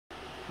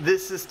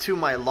This is to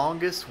my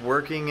longest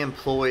working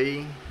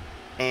employee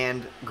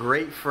and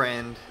great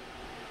friend,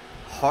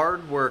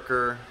 hard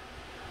worker,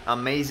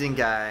 amazing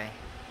guy,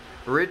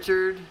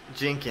 Richard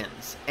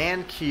Jenkins,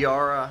 and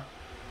Kiara,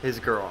 his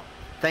girl.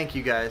 Thank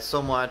you guys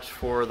so much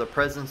for the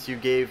presents you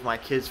gave my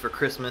kids for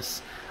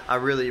Christmas. I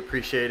really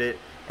appreciate it,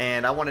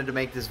 and I wanted to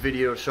make this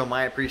video to show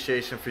my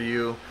appreciation for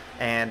you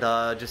and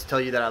just tell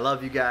you that I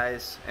love you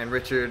guys. And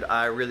Richard,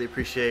 I really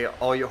appreciate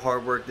all your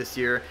hard work this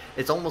year.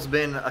 It's almost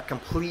been a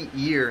complete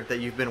year that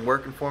you've been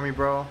working for me,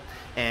 bro,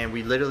 and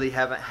we literally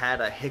haven't had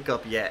a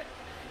hiccup yet.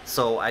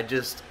 So I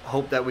just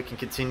hope that we can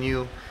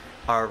continue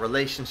our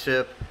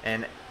relationship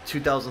and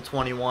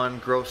 2021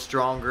 grow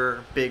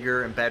stronger,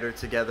 bigger, and better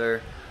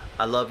together.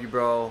 I love you,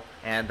 bro,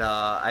 and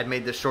I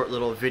made this short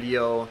little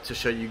video to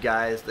show you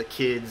guys, the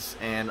kids,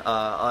 and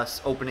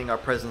us opening our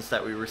presents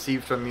that we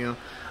received from you.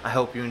 I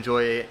hope you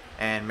enjoy it,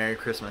 and Merry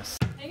Christmas.